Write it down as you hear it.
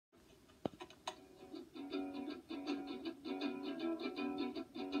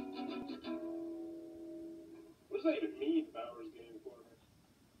played a Mead Bowers game for me.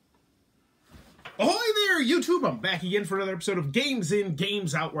 Ahoy there, YouTube! I'm back again for another episode of Games In,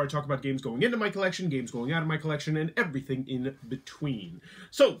 Games Out, where I talk about games going into my collection, games going out of my collection, and everything in between.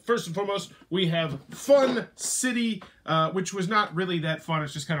 So, first and foremost, we have Fun City, which was not really that fun.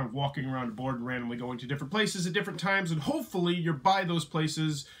 It's just kind of walking around a board and randomly going to different places at different times, and hopefully you're by those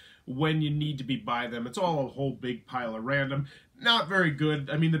places when you need to be by them. It's all a whole big pile of random. Not very good.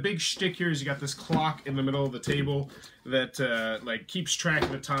 I mean, the big shtick here is you got this clock in the middle of the table that like keeps track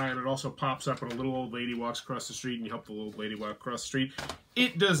of the time. It also pops up when a little old lady walks across the street and you help the little old lady walk across the street.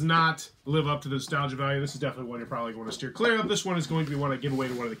 It does not live up to the nostalgia value. This is definitely one you're probably going to steer clear of. This one is going to be one I give away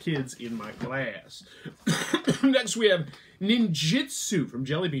to one of the kids in my class. Next we have Ninjitsu from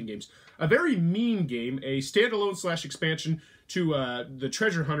Jelly Bean Games. A very mean game, a standalone / expansion to the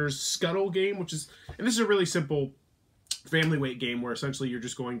Treasure Hunters Scuttle game, which is, and this is a really simple family weight game where essentially you're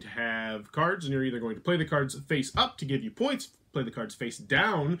just going to have cards and you're either going to play the cards face up to give you points, play the cards face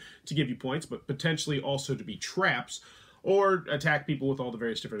down to give you points, but potentially also to be traps, or attack people with all the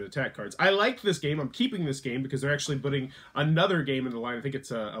various different attack cards. I like this game. I'm keeping this game because they're actually putting another game in the line. I think it's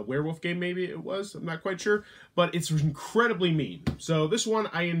a werewolf game, maybe it was. I'm not quite sure. But it's incredibly mean. So this one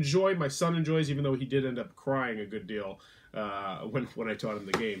I enjoy. My son enjoys, even though he did end up crying a good deal when I taught him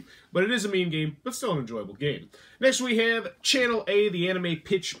the game. But it is a mean game, but still an enjoyable game. Next we have Channel A, the anime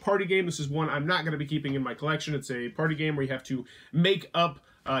pitch party game. This is one I'm not going to be keeping in my collection. It's a party game where you have to make up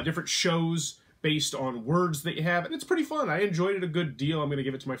different shows based on words that you have, and it's pretty fun. I enjoyed it a good deal. I'm going to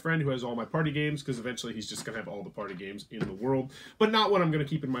give it to my friend who has all my party games, because eventually he's just going to have all the party games in the world, but not one I'm going to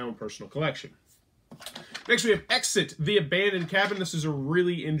keep in my own personal collection. Next we have Exit, the Abandoned Cabin. This is a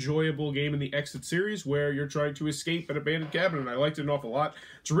really enjoyable game in the Exit series where you're trying to escape an abandoned cabin, and I liked it an awful lot.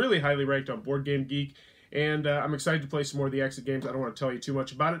 It's really highly ranked on Board Game Geek, and I'm excited to play some more of the Exit games. I don't want to tell you too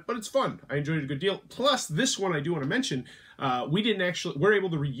much about it, but it's fun. I enjoyed it a good deal. Plus, this one I do want to mention, we're able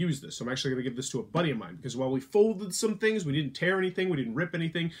to reuse this. So I'm actually going to give this to a buddy of mine, because while we folded some things, we didn't tear anything, we didn't rip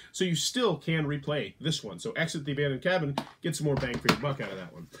anything, so you still can replay this one. So Exit the Abandoned Cabin, get some more bang for your buck out of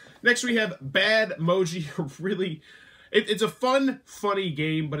that one. Next we have Badmoji, really... It's a fun, funny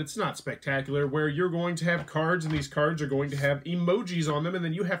game, but it's not spectacular, where you're going to have cards, and these cards are going to have emojis on them, and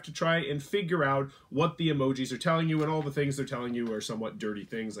then you have to try and figure out what the emojis are telling you, and all the things they're telling you are somewhat dirty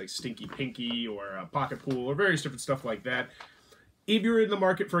things, like Stinky Pinky, or Pocket Pool, or various different stuff like that. If you're in the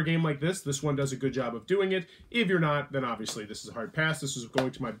market for a game like this one does a good job of doing it. If you're not, then obviously this is a hard pass. This is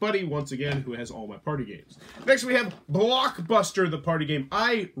going to my buddy, once again, who has all my party games. Next we have Blockbuster, the party game.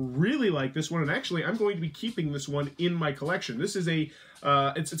 I really like this one, and actually I'm going to be keeping this one in my collection. This is a,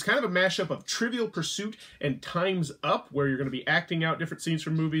 it's kind of a mashup of Trivial Pursuit and Time's Up, where you're going to be acting out different scenes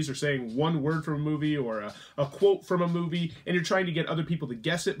from movies, or saying one word from a movie, or a quote from a movie, and you're trying to get other people to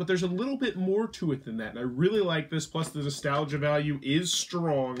guess it, but there's a little bit more to it than that, and I really like this, plus the nostalgia value is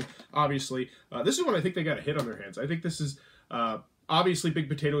strong, obviously. This is one I think they got a hit on their hands. I think this is, obviously Big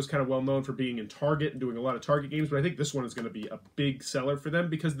Potato is kind of well known for being in Target and doing a lot of Target games, but I think this one is going to be a big seller for them,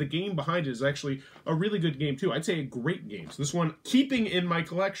 because the game behind it is actually a really good game too. I'd say a great game. So this one, keeping in my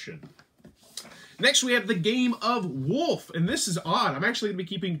collection. Next, we have the game of Wolf, and this is odd. I'm actually going to be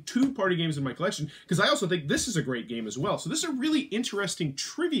keeping 2 party games in my collection, because I also think this is a great game as well. So this is a really interesting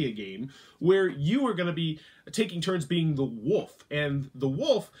trivia game where you are going to be taking turns being the wolf, and the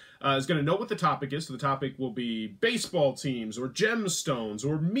wolf is going to know what the topic is. So the topic will be baseball teams, or gemstones,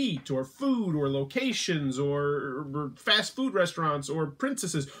 or meat, or food, or locations, or fast food restaurants, or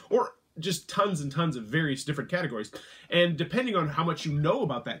princesses, or just tons and tons of various different categories. And depending on how much you know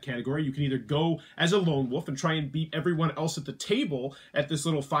about that category, you can either go as a lone wolf and try and beat everyone else at the table at this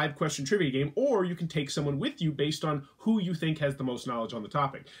little 5-question trivia game, or you can take someone with you based on who you think has the most knowledge on the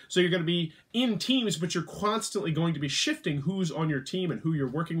topic. So you're going to be in teams, but you're constantly going to be shifting who's on your team and who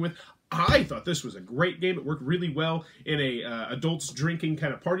you're working with. I thought this was a great game. It worked really well in a adults drinking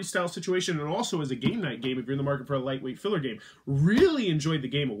kind of party style situation, and also as a game night game if you're in the market for a lightweight filler game. Really enjoyed the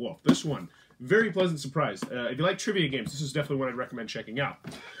game of Wolf. This one, very pleasant surprise. If you like trivia games, this is definitely one I'd recommend checking out.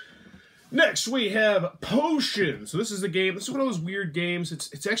 Next, we have Potion. So this is a game, this is one of those weird games.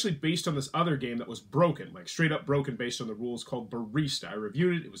 It's actually based on this other game that was broken, like straight up broken based on the rules, called Barista. I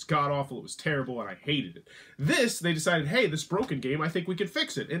reviewed it, it was god-awful, it was terrible, and I hated it. This, they decided, hey, this broken game, I think we can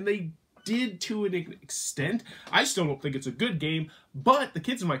fix it. And they did to an extent. I still don't think it's a good game, but the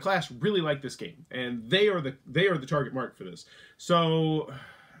kids in my class really like this game, and they are the target market for this. So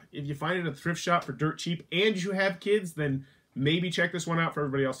if you find it at a thrift shop for dirt cheap and you have kids, then maybe check this one out. For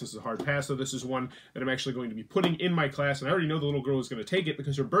everybody else, this is a hard pass, so this is one that I'm actually going to be putting in my class, and I already know the little girl is going to take it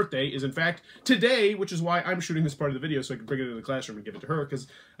because her birthday is, in fact, today, which is why I'm shooting this part of the video so I can bring it into the classroom and give it to her, because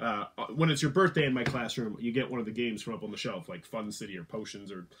when it's your birthday in my classroom, you get one of the games from up on the shelf, like Fun City or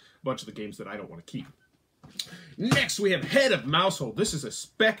Potions or a bunch of the games that I don't want to keep. Next, we have Head of Mousehold. This is a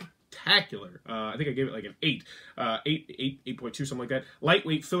spectacular, I think I gave it like an 8.2, something like that.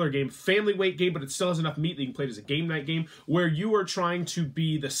 Lightweight filler game, family weight game, but it still has enough meat that you can play it as a game night game, where you are trying to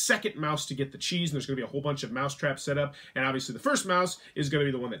be the second mouse to get the cheese, and there's going to be a whole bunch of mouse traps set up, and obviously the first mouse is going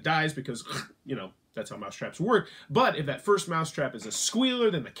to be the one that dies because, you know, that's how mouse traps work. But if that first mouse trap is a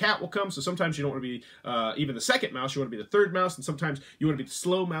squealer, then the cat will come. So sometimes you don't want to be even the second mouse. You want to be the third mouse. And sometimes you want to be the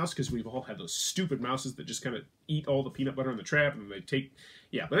slow mouse, because we've all had those stupid mouses that just kind of eat all the peanut butter in the trap. And they take...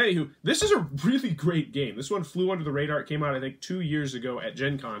 Yeah, but anywho, this is a really great game. This one flew under the radar. It came out, I think, 2 years ago at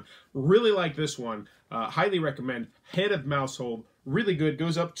Gen Con. Really like this one. Highly recommend. Head of Mousehold. Really good.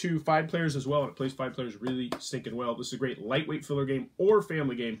 Goes up to 5 players as well, and it plays 5 players really stinking well. This is a great lightweight filler game or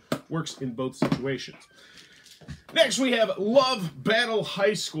family game. Works in both situations. Next, we have Love Battle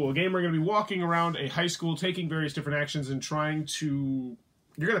High School, a game we're going to be walking around a high school, taking various different actions and trying to...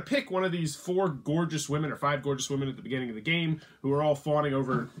 You're going to pick one of these 4 gorgeous women or 5 gorgeous women at the beginning of the game who are all fawning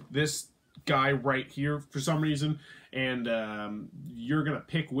over this guy right here for some reason, and you're going to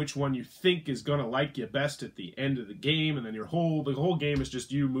pick which one you think is going to like you best at the end of the game, and then the whole game is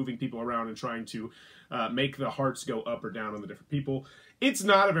just you moving people around and trying to make the hearts go up or down on the different people. It's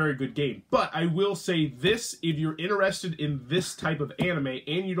not a very good game, but I will say this: if you're interested in this type of anime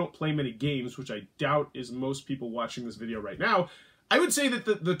and you don't play many games, which I doubt is most people watching this video right now, I would say that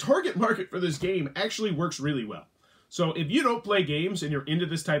the target market for this game actually works really well. So if you don't play games and you're into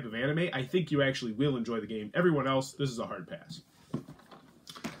this type of anime, I think you actually will enjoy the game. Everyone else, this is a hard pass.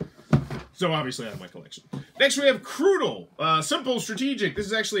 So obviously out of my collection. Next we have Cruddle, Simple Strategic. This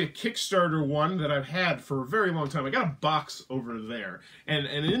is actually a Kickstarter one that I've had for a very long time. I got a box over there. And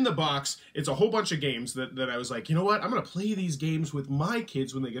in the box, it's a whole bunch of games that I was like, you know what? I'm going to play these games with my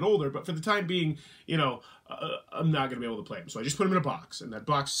kids when they get older. But for the time being, you know, I'm not going to be able to play them. So I just put them in a box. And that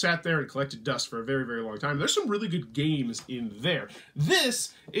box sat there and collected dust for a very, very long time. There's some really good games in there.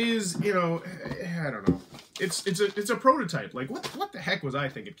 This is, you know, I don't know. It's a prototype. Like, what the heck was I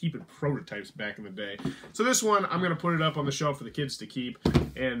thinking, keeping prototypes back in the day? So this one, I'm going to put it up on the shelf for the kids to keep.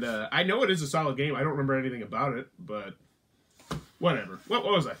 And I know it is a solid game. I don't remember anything about it, but whatever. What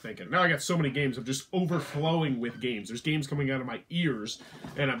was I thinking? Now I got so many games. I'm just overflowing with games. There's games coming out of my ears,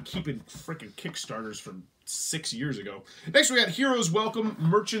 and I'm keeping freaking Kickstarters from 6 years ago. Next we got Heroes Welcome,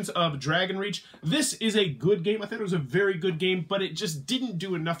 Merchants of Dragonreach. This is a good game. I thought it was a very good game, but it just didn't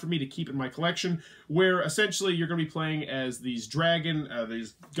do enough for me to keep in my collection, where essentially you're going to be playing as these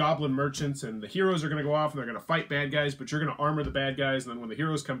goblin merchants, and the heroes are going to go off and they're going to fight bad guys, but you're going to armor the bad guys, and then when the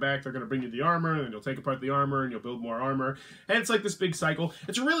heroes come back, they're going to bring you the armor, and then you'll take apart the armor, and you'll build more armor, and it's like this big cycle.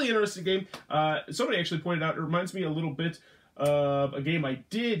 It's a really interesting game. Somebody actually pointed out, it reminds me a little bit of a game I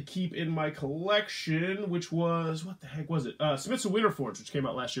did keep in my collection, which was, what the heck was it? Smiths of Winterforge, which came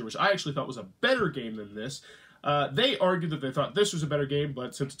out last year, which I actually thought was a better game than this. They argued that they thought this was a better game,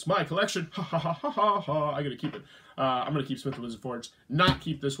 but since it's my collection, ha ha ha ha ha ha, I gotta keep it. I'm gonna keep Smiths of Winterforge, not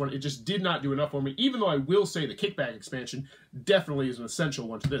keep this one. It just did not do enough for me, even though I will say the Kickback expansion definitely is an essential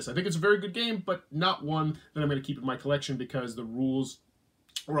one to this. I think it's a very good game, but not one that I'm gonna keep in my collection because the rules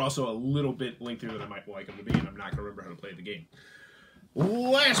were also a little bit lengthier than I might like them to be, and I'm not going to remember how to play the game.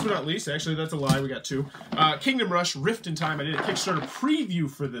 Last but not least, actually that's a lie, we got 2. Kingdom Rush Rift in Time. I did a Kickstarter preview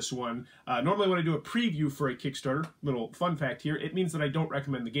for this one. Normally when I do a preview for a Kickstarter, little fun fact here, it means that I don't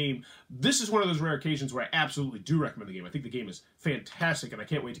recommend the game. This is one of those rare occasions where I absolutely do recommend the game. I think the game is fantastic, and I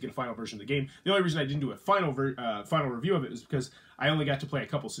can't wait to get a final version of the game. The only reason I didn't do a final review of it is because I only got to play a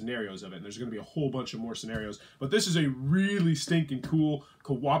couple scenarios of it, and there's going to be a whole bunch of more scenarios. But this is a really stinking cool,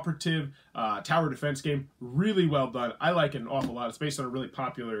 cooperative tower defense game. Really well done. I like it an awful lot. It's based on a really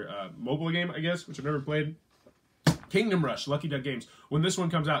popular mobile game, I guess, which I've never played. Kingdom Rush, Lucky Duck Games. When this one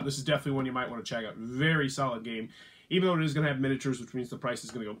comes out, this is definitely one you might want to check out. Very solid game. Even though it is going to have miniatures, which means the price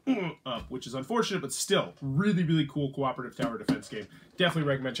is going to go up, which is unfortunate, but still, really, really cool cooperative tower defense game. Definitely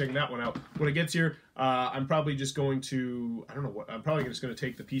recommend checking that one out. When it gets here, I'm probably just going to, I don't know what, I'm probably just going to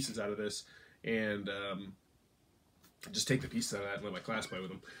take the pieces out of this and just take the pieces out of that and let my class play with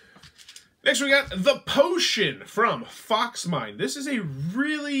them. Next we got The Potion from Foxmine. This is a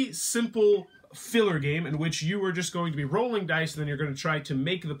really simple filler game in which you are just going to be rolling dice, and then you're going to try to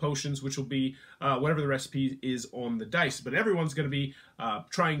make the potions, which will be whatever the recipe is on the dice. But everyone's going to be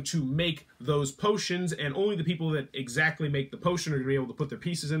trying to make those potions, and only the people that exactly make the potion are going to be able to put their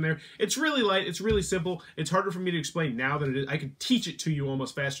pieces in there. It's really light. It's really simple. It's harder for me to explain now than it is. I can teach it to you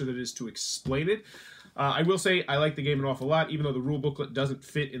almost faster than it is to explain it. I will say I like the game an awful lot, even though the rule booklet doesn't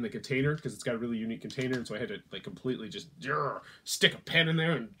fit in the container because it's got a really unique container, and so I had to like completely just stick a pen in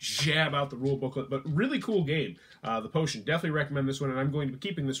there and jab out the rule booklet. But really cool game. The Potion, definitely recommend this one, and I'm going to be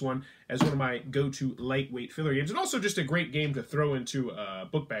keeping this one as one of my go-to lightweight filler games, and also just a great game to throw into a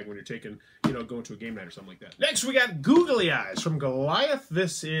book bag when you're taking, going to a game night or something like that. Next, we got Googly Eyes from Goliath.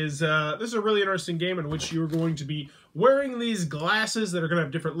 This is a really interesting game in which you're going to be wearing these glasses that are going to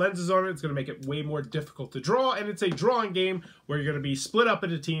have different lenses on it. It's going to make it way more difficult to draw, and it's a drawing game where you're going to be split up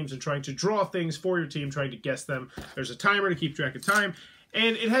into teams and trying to draw things for your team, trying to guess them. There's a timer to keep track of time,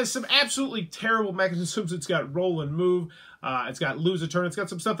 and it has some absolutely terrible mechanisms. It's got roll and move. It's got lose a turn. It's got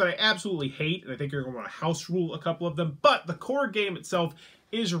some stuff that I absolutely hate, and I think you're going to want to house rule a couple of them, but the core game itself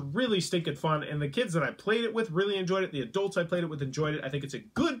is really stinking fun, and the kids that I played it with really enjoyed it. The adults I played it with enjoyed it. I think it's a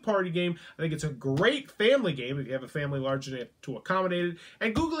good party game. I think it's a great family game if you have a family large enough to accommodate it.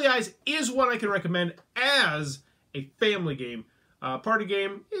 And Googly Eyes is one I can recommend as a family game. Party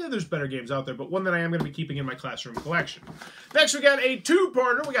game, there's better games out there, but one that I am going to be keeping in my classroom collection. Next, we got a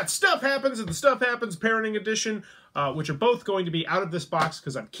two-parter. We got Stuff Happens and the Stuff Happens Parenting Edition, which are both going to be out of this box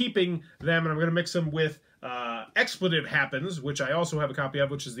because I'm keeping them, and I'm going to mix them with Expletive Happens, which I also have a copy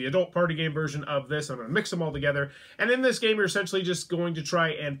of, which is the adult party game version of this. I'm going to mix them all together. And in this game, you're essentially just going to try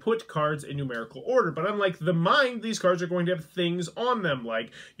and put cards in numerical order. But unlike the Mind, these cards are going to have things on them,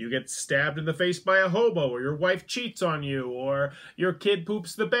 like you get stabbed in the face by a hobo, or your wife cheats on you, or your kid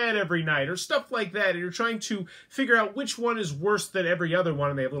poops the bed every night, or stuff like that. And you're trying to figure out which one is worse than every other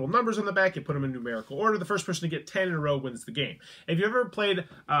one. And they have little numbers on the back. You put them in numerical order. The first person to get 10 in a row wins the game. If you ever played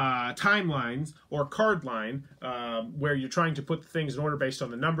Timelines or Card Line, where you're trying to put things in order based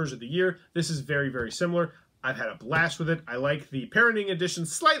on the numbers of the year, this is very, very similar. I've had a blast with it. I like the parenting edition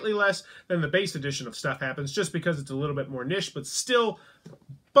slightly less than the base edition of Stuff Happens, just because it's a little bit more niche, but still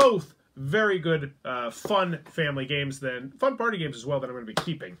both very good, fun family games, fun party games as well that I'm going to be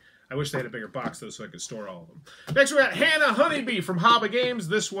keeping. I wish they had a bigger box, though, so I could store all of them. Next, we got Hannah Honeybee from Haba Games.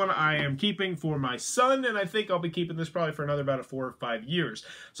 This one I am keeping for my son, and I think I'll be keeping this probably for another about 4 or 5 years.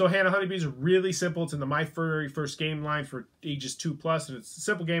 So Hannah Honeybee is really simple. It's in the My Very First Game line for ages 2+, and it's a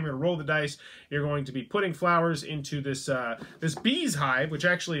simple game. You're going to roll the dice. You're going to be putting flowers into this this bee's hive, which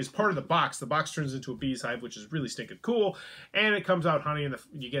actually is part of the box. The box turns into a bee's hive, which is really stinking cool, and it comes out honey, and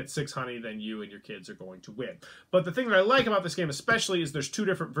you get 6 honey, then you and your kids are going to win. But the thing that I like about this game especially is there's 2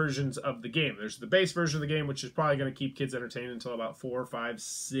 different versions of the game. There's the base version of the game, which is probably going to keep kids entertained until about 4, 5,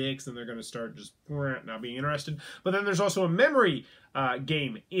 6, and they're going to start just not being interested. But then there's also a memory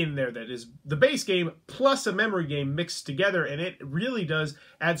game in there that is the base game plus a memory game mixed together, and it really does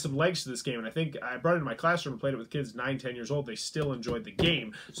add some legs to this game. And I think I brought it in my classroom and played it with kids 9, 10 years old. They still enjoyed the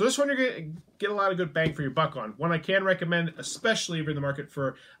game. So this one you're going to get a lot of good bang for your buck on. One I can recommend, especially if you're in the market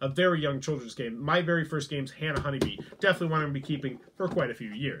for a very young children's game. My very first game's Hannah Honeybee. Definitely one I'm going to be keeping for quite a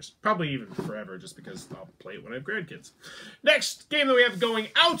few years. Probably even forever, just because I'll play it when I have grandkids. Next game that we have going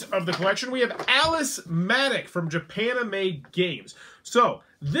out of the collection, we have Alice Matic from Japanime Games. So,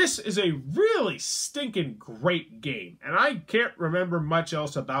 this is a really stinking great game, and I can't remember much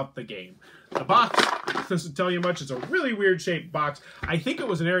else about the game. The box doesn't tell you much. It's a really weird shaped box. I think it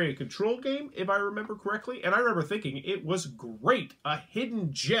was an area control game, if I remember correctly, and I remember thinking it was great. A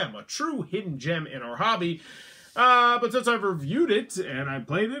hidden gem, a true hidden gem in our hobby. But since I've reviewed it, and I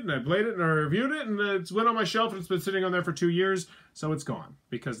played it, and I played it, and I reviewed it, and it's went on my shelf, and it's been sitting on there for 2 years, so it's gone.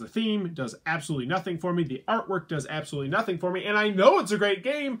 Because the theme does absolutely nothing for me, the artwork does absolutely nothing for me, and I know it's a great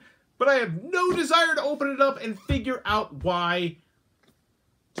game, but I have no desire to open it up and figure out why.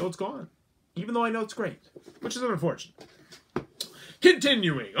 So it's gone. Even though I know it's great, which is unfortunate.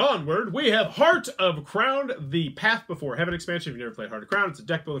 Continuing onward, we have Heart of Crown, the Path Before Heaven expansion. If you've never played Heart of Crown, it's a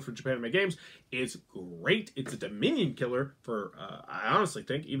deck builder for Japanime Games. It's great. It's a Dominion killer for, I honestly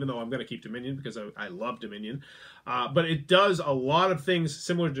think, even though I'm going to keep Dominion because I love Dominion. But it does a lot of things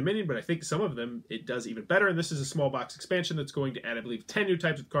similar to Dominion, but I think some of them it does even better. And this is a small box expansion that's going to add, I believe, 10 new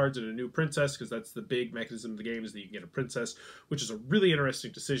types of cards and a new princess, because that's the big mechanism of the game, is that you can get a princess, which is a really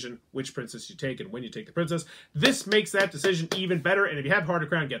interesting decision, which princess you take and when you take the princess. This makes that decision even better, and if you have Heart of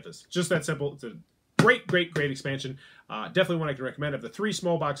Crown, get this. Just that simple. It's a great, great, great expansion. Definitely one I can recommend. Of the 3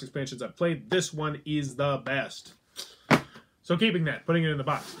 small box expansions I've played, this one is the best. So keeping that, putting it in the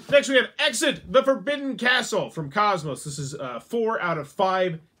box. Next we have Exit the Forbidden Castle from Cosmos. This is 4 out of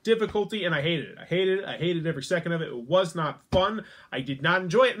 5 difficulty, and I hated it. I hated every second of it. It was not fun. I did not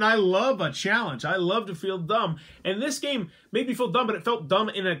enjoy it, and I love a challenge. I love to feel dumb, and this game made me feel dumb, but it felt dumb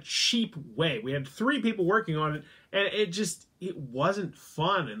in a cheap way. We had 3 people working on it, and it wasn't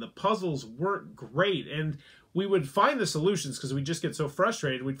fun, and the puzzles weren't great, and we would find the solutions because we just get so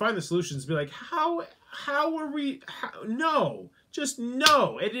frustrated. We'd find the solutions and be like, how are we, no. Just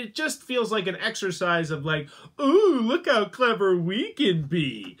no. It just feels like an exercise of like, ooh, look how clever we can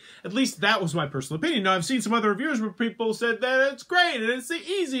be. At least that was my personal opinion. Now, I've seen some other reviews where people said that it's great and it's the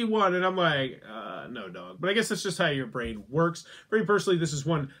easy one. And I'm like, no, dog. But I guess that's just how your brain works. Very personally, this is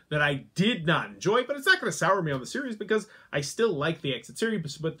one that I did not enjoy, but it's not going to sour me on the series because I still like the Exit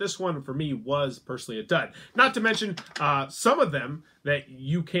series. But this one, for me, was personally a dud. Not to mention some of them that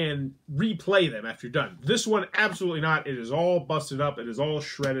you can replay them after you're done. This one, absolutely not. It is all busted up. It is all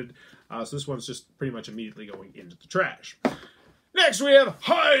shredded. So this one's just pretty much immediately going into the trash. Next, we have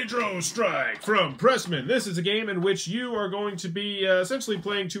Hydro Strike from Pressman. This is a game in which you are going to be essentially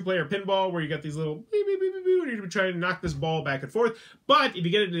playing 2-player pinball where you got these little beep, beep, beep, beep, beep, and you're going to be trying to knock this ball back and forth. But if you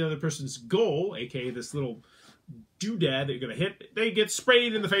get into the other person's goal, aka this little doodad that you're going to hit, they get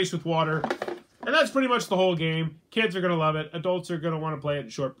sprayed in the face with water. And that's pretty much the whole game. Kids are going to love it. Adults are going to want to play it in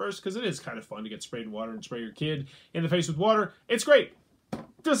short bursts because it is kind of fun to get sprayed in water and spray your kid in the face with water. It's great.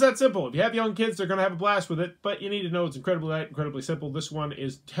 Just that simple. If you have young kids, they're going to have a blast with it, but you need to know it's incredibly light, incredibly simple. This one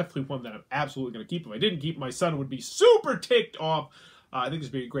is definitely one that I'm absolutely going to keep. If I didn't keep, my son would be super ticked off. I think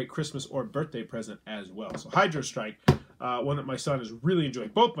this would be a great Christmas or birthday present as well. So Hydro Strike, one that my son is really enjoying.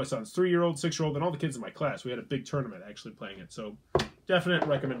 Both my sons, 3-year-old, 6-year-old, and all the kids in my class. We had a big tournament actually playing it. So definite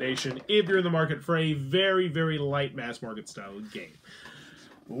recommendation if you're in the market for a very, very light mass market style game.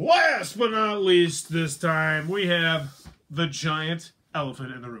 Last but not least this time, we have the giant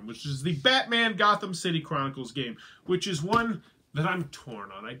elephant in the room, which is the Batman Gotham City Chronicles game, which is one that I'm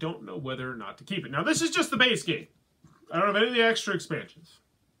torn on. I don't know whether or not to keep it. Now, this is just the base game. I don't have any of the extra expansions.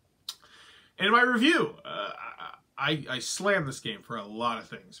 In my review, I slammed this game for a lot of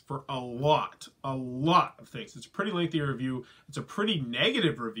things. For a lot of things. It's a pretty lengthy review. It's a pretty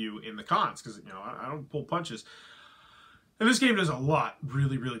negative review in the cons, because, you know, I don't pull punches. And this game does a lot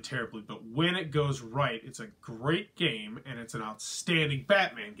really, really terribly, but when it goes right, it's a great game, and it's an outstanding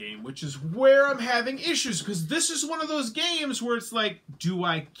Batman game, which is where I'm having issues, because this is one of those games where it's like, do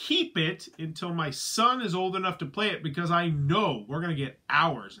I keep it until my son is old enough to play it? Because I know we're going to get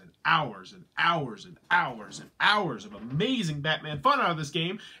hours and hours and hours and hours and hours of amazing Batman fun out of this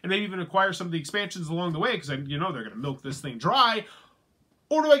game, and maybe even acquire some of the expansions along the way, because you know they're going to milk this thing dry.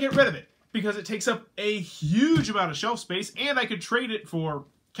 Or do I get rid of it? Because it takes up a huge amount of shelf space, and I could trade it for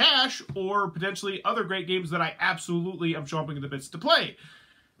cash or potentially other great games that I absolutely am chomping at the bits to play.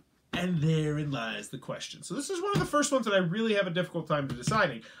 And therein lies the question. So this is one of the first ones that I really have a difficult time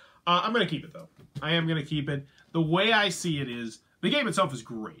deciding. I'm going to keep it, though. I am going to keep it. The way I see it is, the game itself is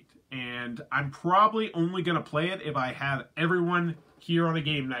great, and I'm probably only going to play it if I have everyone here on a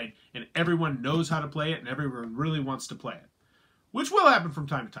game night, and everyone knows how to play it, and everyone really wants to play it. Which will happen from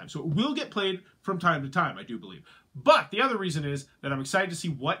time to time. So it will get played from time to time, I do believe. But the other reason is that I'm excited to see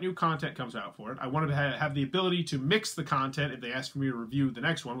what new content comes out for it. I wanted to have the ability to mix the content if they ask for me to review the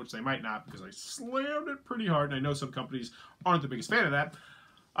next one, which they might not because I slammed it pretty hard. And I know some companies aren't the biggest fan of that.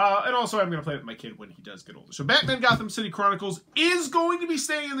 And also, I'm going to play it with my kid when he does get older. So Batman Gotham City Chronicles is going to be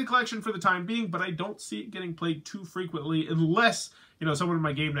staying in the collection for the time being, but I don't see it getting played too frequently unless, you know, someone in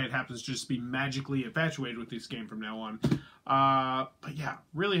my game night happens to just be magically infatuated with this game from now on. But yeah,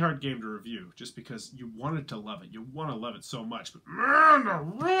 really hard game to review just because you wanted to love it. You want to love it so much. But man,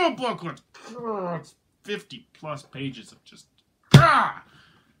 the rule booklet, it's 50 plus pages of just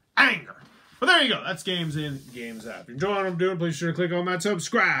anger. But there you go. That's Games In, Games Out. If you're enjoying what I'm doing, please be sure to click on that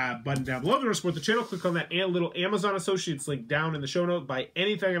subscribe button down below. If you want to support the channel, click on that little Amazon Associates link down in the show note. Buy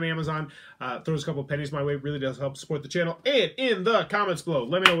anything on Amazon. Throws a couple pennies my way. It really does help support the channel. And in the comments below,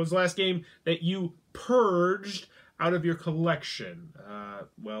 let me know what was the last game that you purged out of your collection.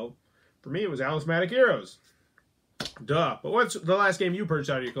 Well, for me, it was Alismatic Heroes. Duh. But what's the last game you purged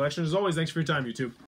out of your collection? As always, thanks for your time, YouTube.